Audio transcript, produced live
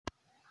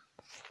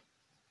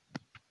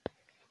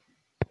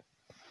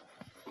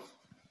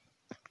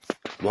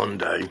One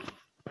day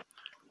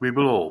we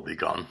will all be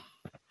gone,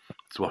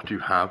 so what you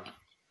have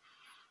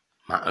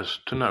matters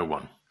to no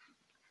one,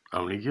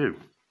 only you.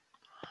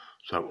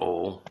 So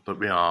all that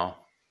we are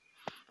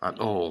and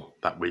all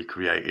that we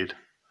created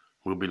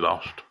will be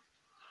lost,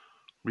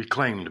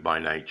 reclaimed by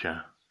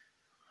nature.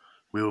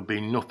 We will be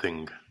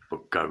nothing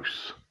but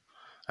ghosts,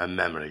 a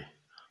memory,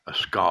 a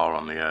scar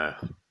on the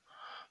earth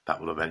that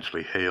will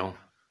eventually heal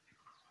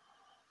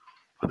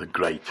for the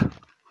great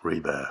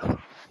rebirth.